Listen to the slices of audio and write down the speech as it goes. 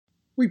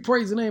We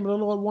praise the name of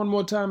the Lord one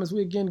more time as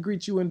we again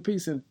greet you in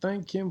peace and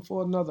thank Him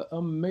for another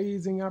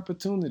amazing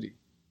opportunity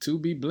to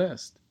be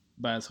blessed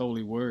by His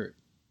holy word.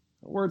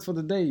 The word for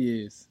the day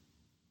is,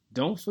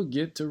 don't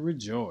forget to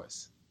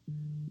rejoice.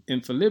 In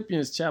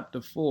Philippians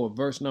chapter 4,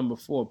 verse number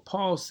 4,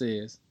 Paul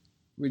says,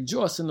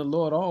 rejoice in the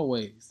Lord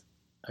always.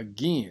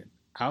 Again,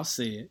 I'll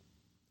say it,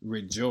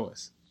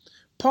 rejoice.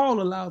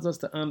 Paul allows us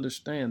to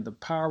understand the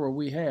power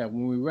we have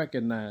when we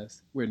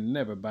recognize we're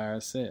never by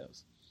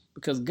ourselves,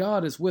 because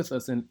God is with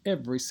us in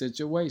every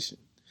situation.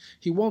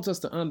 He wants us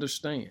to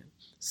understand,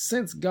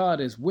 since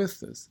God is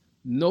with us,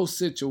 no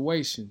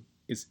situation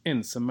is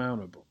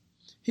insurmountable.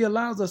 He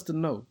allows us to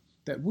know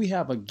that we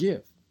have a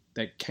gift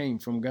that came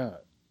from God.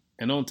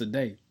 And on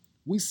today,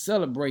 we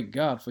celebrate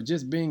God for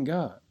just being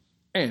God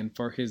and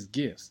for His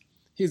gifts.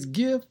 His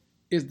gift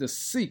is the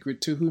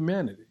secret to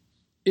humanity.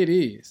 It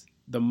is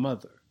the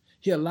mother.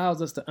 He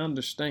allows us to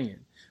understand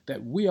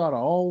that we ought to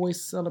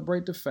always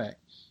celebrate the fact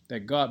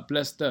that God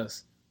blessed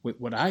us with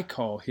what I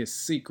call His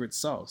secret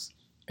sauce,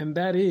 and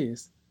that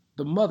is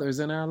the mothers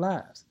in our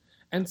lives.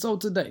 And so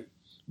today,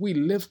 we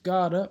lift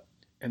God up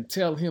and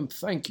tell Him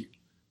thank you.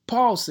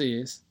 Paul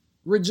says,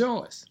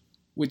 rejoice,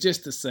 which is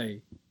to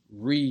say,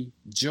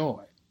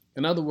 rejoice.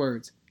 In other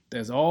words,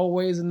 there's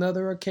always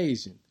another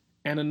occasion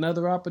and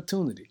another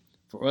opportunity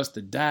for us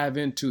to dive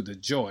into the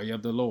joy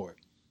of the Lord.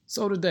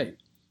 So today,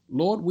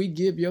 Lord, we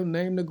give your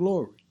name the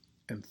glory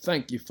and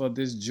thank you for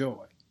this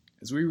joy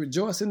as we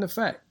rejoice in the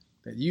fact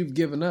that you've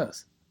given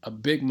us a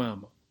big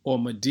mama or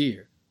my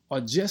dear or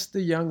just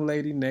the young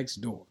lady next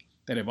door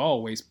that have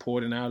always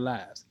poured in our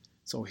lives.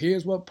 So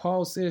here's what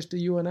Paul says to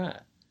you and I.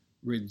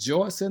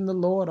 Rejoice in the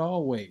Lord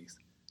always.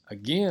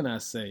 Again, I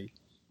say,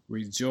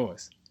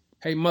 rejoice.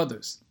 Hey,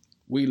 mothers,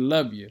 we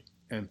love you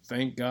and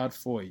thank God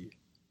for you.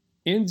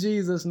 In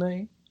Jesus'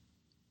 name,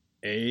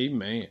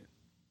 amen.